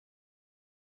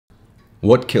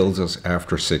What kills us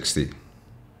after 60?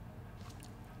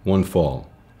 One fall,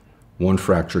 one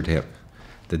fractured hip.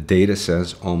 The data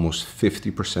says almost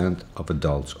 50% of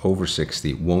adults over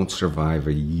 60 won't survive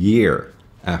a year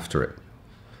after it.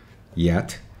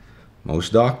 Yet,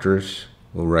 most doctors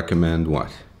will recommend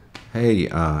what? Hey,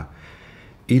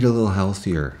 eat a little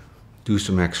healthier, do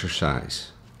some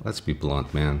exercise. Let's be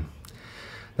blunt, man.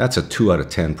 That's a 2 out of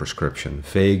 10 prescription.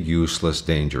 Vague, useless,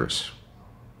 dangerous.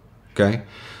 Okay?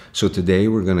 So today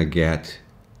we're going to get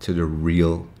to the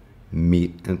real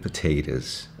meat and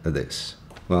potatoes of this.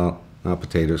 Well, not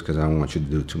potatoes because I don't want you to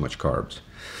do too much carbs.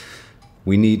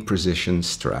 We need precision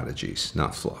strategies,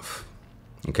 not fluff.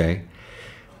 Okay?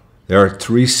 There are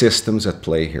 3 systems at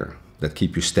play here that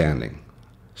keep you standing.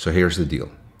 So here's the deal.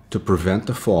 To prevent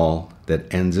the fall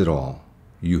that ends it all,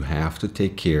 you have to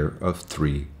take care of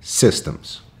 3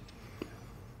 systems.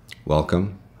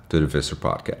 Welcome to the Visser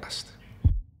podcast.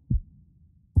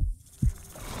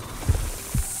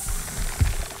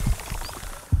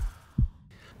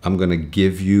 I'm going to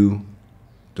give you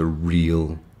the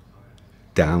real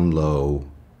down low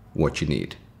what you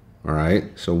need. All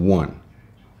right? So 1,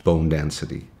 bone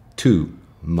density. 2,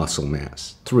 muscle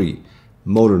mass. 3,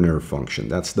 motor nerve function.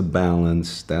 That's the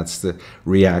balance, that's the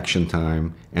reaction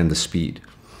time, and the speed.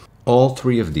 All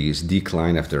 3 of these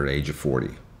decline after the age of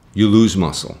 40. You lose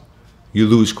muscle. You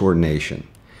lose coordination.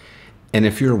 And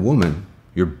if you're a woman,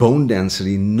 your bone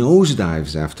density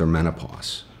nosedives after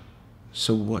menopause.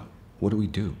 So what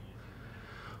do?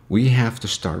 We have to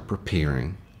start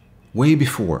preparing way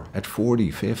before, at 40,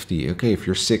 50. Okay, if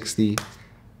you're 60,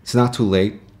 it's not too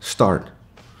late. Start.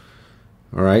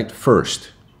 All right,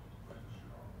 first,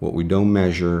 what we don't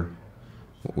measure,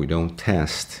 what we don't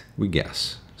test, we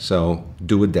guess. So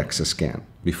do a DEXA scan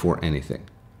before anything.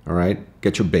 All right,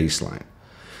 get your baseline.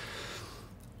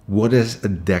 What does a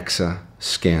DEXA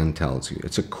scan tells you?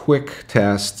 It's a quick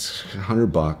test,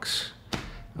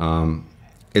 $100.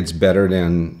 It's better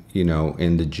than,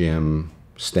 in the gym,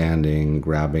 standing,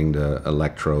 grabbing the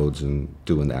electrodes and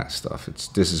doing that stuff.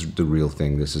 This is the real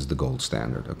thing. This is the gold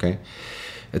standard, okay?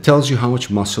 It tells you how much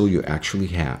muscle you actually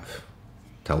have.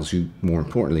 It tells you, more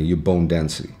importantly, your bone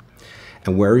density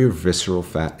and where your visceral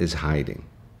fat is hiding.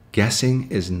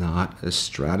 Guessing is not a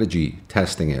strategy.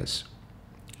 Testing is.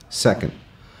 Second,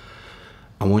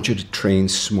 I want you to train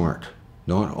smart.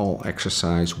 Not all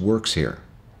exercise works here.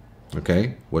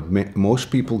 Okay? What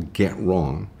most people get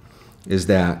wrong is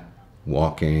that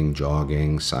walking,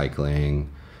 jogging,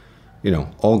 cycling,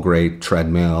 all great,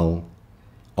 treadmill,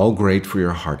 all great for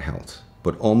your heart health,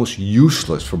 but almost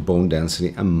useless for bone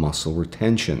density and muscle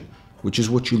retention, which is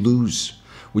what you lose,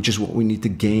 which is what we need to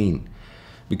gain.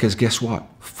 Because guess what?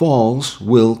 Falls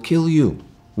will kill you.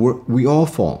 We all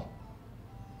fall.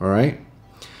 All right?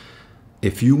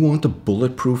 If you want to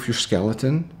bulletproof your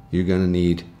skeleton, you're going to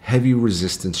need heavy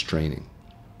resistance training.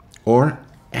 Or,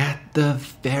 at the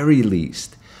very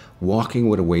least, walking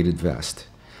with a weighted vest,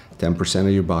 10%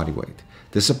 of your body weight.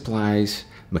 This applies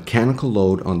mechanical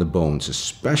load on the bones,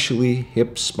 especially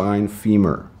hip, spine,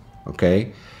 femur,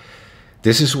 okay?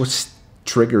 This is what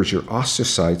triggers your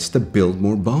osteocytes to build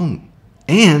more bone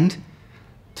and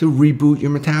to reboot your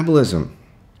metabolism.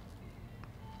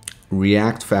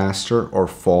 React faster or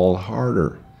fall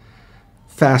harder.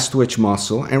 Fast twitch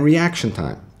muscle and reaction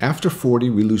time. After 40,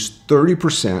 we lose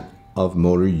 30% of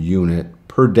motor unit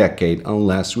per decade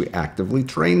unless we actively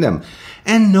train them.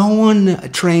 And no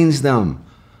one trains them.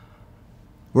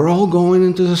 We're all going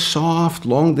into the soft,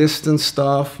 long distance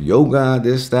stuff, yoga,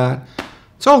 this, that.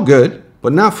 It's all good,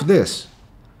 but not for this.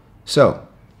 So,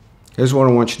 here's what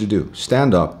I want you to do.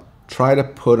 Stand up. Try to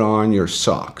put on your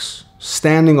socks.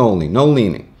 Standing only, no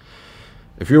leaning.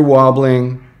 If you're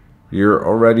wobbling, you're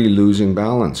already losing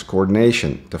balance,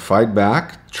 coordination. To fight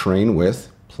back, train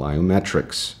with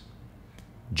plyometrics,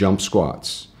 jump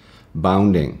squats,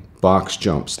 bounding, box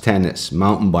jumps, tennis,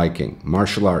 mountain biking,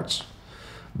 martial arts,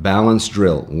 balance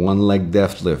drill, one-leg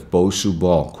deadlift, Bosu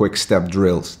ball, quick step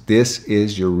drills. This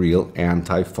is your real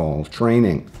anti-fall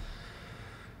training,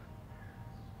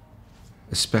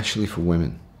 especially for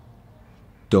women.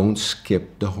 Don't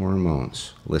skip the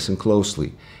hormones. Listen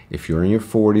closely. If you're in your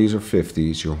 40s or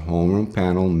 50s, your hormone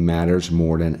panel matters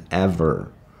more than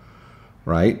ever,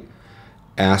 right?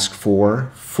 Ask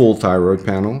for full thyroid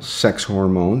panel, sex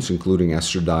hormones, including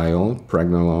estradiol,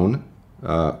 pregnenolone,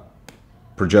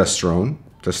 progesterone,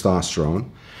 testosterone.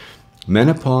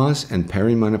 Menopause and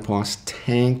perimenopause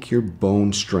tank your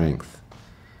bone strength.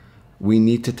 We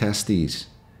need to test these,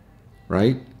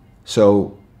 right?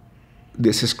 So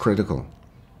this is critical.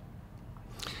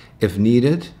 If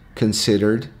needed,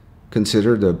 consider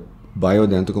the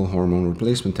bioidentical hormone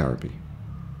replacement therapy.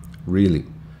 Really.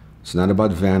 It's not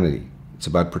about vanity. It's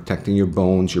about protecting your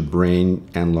bones, your brain,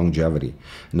 and longevity.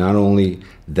 Not only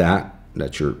that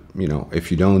you're,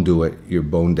 if you don't do it, your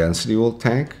bone density will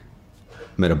tank.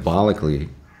 Metabolically,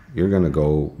 you're going to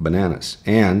go bananas.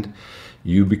 And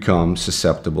you become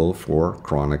susceptible for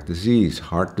chronic disease,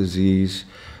 heart disease,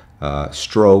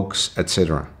 strokes,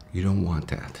 etc. You don't want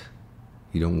that.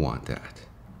 You don't want that.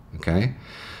 Okay?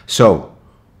 So,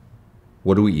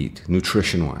 what do we eat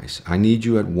nutrition-wise? I need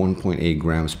you at 1.8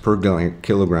 grams per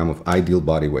kilogram of ideal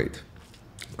body weight.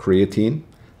 Creatine,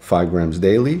 5 grams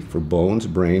daily for bones,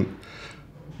 brain,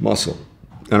 muscle.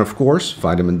 And of course,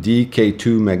 vitamin D,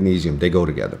 K2, magnesium, they go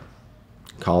together.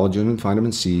 Collagen and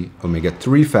vitamin C,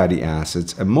 omega-3 fatty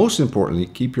acids, and most importantly,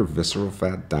 keep your visceral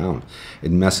fat down.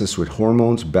 It messes with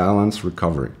hormones, balance,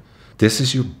 recovery. This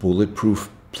is your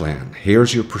bulletproof plan.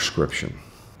 Here's your prescription.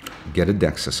 Get a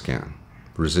DEXA scan.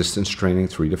 Resistance training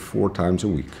 3 to 4 times a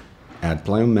week. Add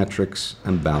plyometrics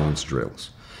and balance drills.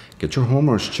 Get your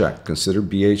hormones checked. Consider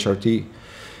BHRT.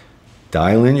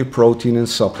 Dial in your protein and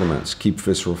supplements. Keep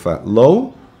visceral fat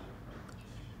low.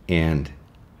 And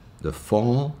the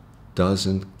fall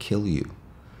doesn't kill you.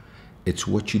 It's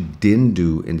what you didn't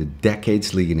do in the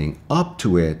decades leading up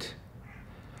to it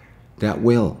that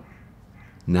will.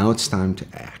 Now it's time to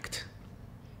act.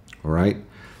 All right?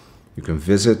 You can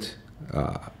visit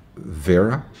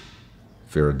Vera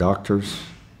Doctors.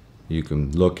 You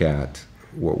can look at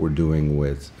what we're doing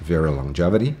with Vera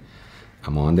Longevity.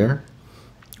 I'm on there.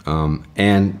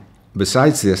 And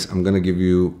besides this, I'm going to give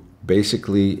you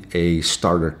basically a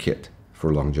starter kit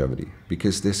for longevity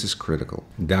because this is critical.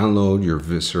 Download your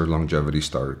Visser Longevity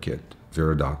Starter Kit,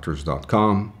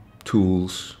 veradoctors.com,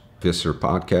 tools, Visser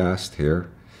podcast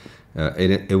here.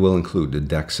 It will include the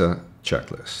DEXA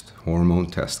checklist, hormone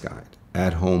test guide,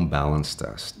 at-home balance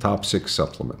test, top 6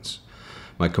 supplements,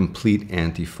 my complete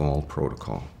anti-fall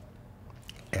protocol.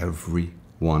 Every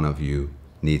one of you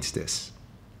needs this.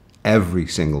 Every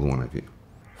single one of you.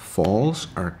 Falls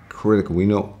are critical. We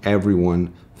know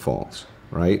everyone falls,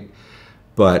 right?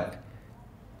 But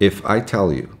if I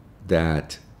tell you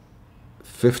that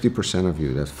 50% of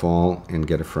you that fall and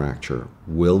get a fracture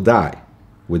will die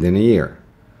within a year,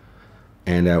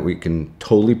 and that we can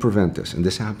totally prevent this, and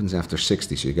this happens after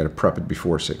 60, so you got to prep it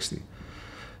before 60.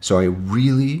 So I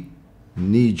really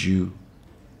need you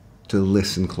to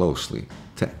listen closely,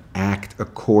 to act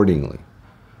accordingly.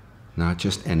 Not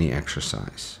just any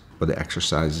exercise, but the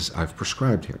exercises I've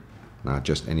prescribed here. Not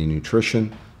just any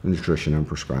nutrition, the nutrition I'm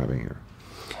prescribing here.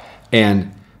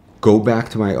 And go back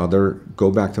to my other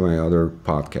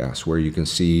podcasts where you can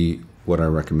see what I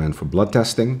recommend for blood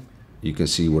testing. You can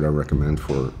see what I recommend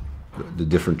for the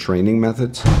different training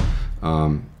methods.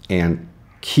 And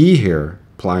key here,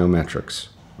 plyometrics.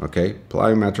 Okay,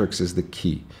 plyometrics is the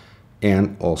key,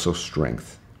 and also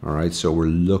strength. All right, so we're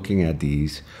looking at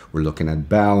these. We're looking at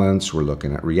balance. We're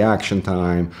looking at reaction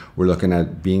time. We're looking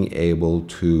at being able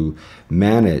to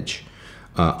manage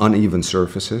uneven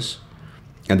surfaces.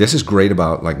 And this is great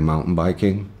about like mountain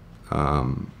biking,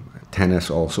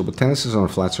 tennis also. But tennis is on a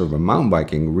flat surface. But mountain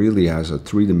biking really has a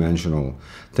 3-dimensional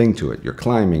thing to it. You're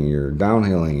climbing, you're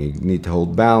downhilling, you need to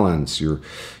hold balance. You're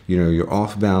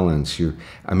off balance.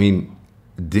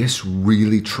 This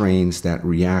really trains that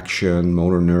reaction,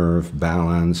 motor nerve,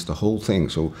 balance, the whole thing.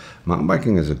 So mountain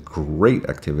biking is a great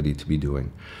activity to be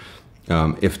doing.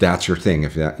 If that's your thing,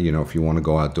 if you want to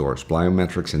go outdoors.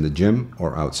 Plyometrics in the gym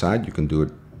or outside, you can do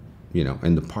it,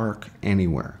 in the park,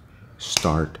 anywhere.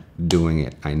 Start doing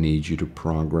it. I need you to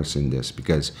progress in this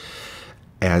because,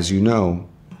 as you know,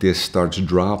 this starts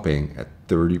dropping at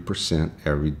 30%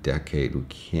 every decade. We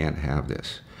can't have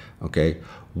this, okay?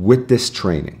 With this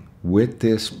training, with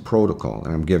this protocol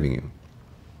that I'm giving you,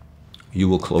 you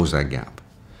will close that gap.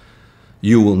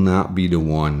 You will not be the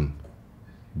one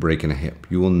breaking a hip.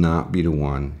 You will not be the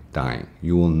one dying.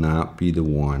 You will not be the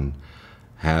one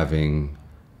having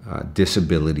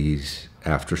disabilities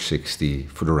after 60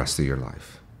 for the rest of your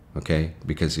life, okay?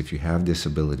 Because if you have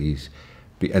disabilities,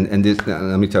 and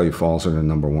let me tell you, falls are the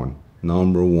number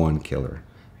one killer,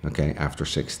 okay, after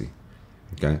 60,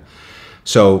 okay?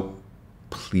 So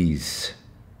please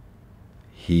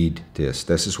heed this.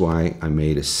 This is why I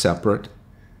made a separate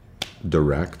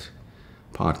direct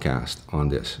podcast on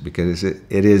this, because it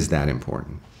is that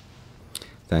important.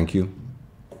 Thank you.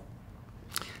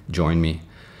 Join me.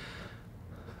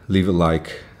 Leave a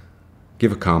like,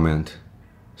 give a comment,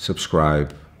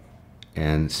 subscribe,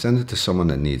 and send it to someone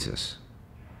that needs this.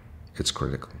 It's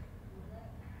critical.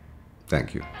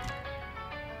 Thank you.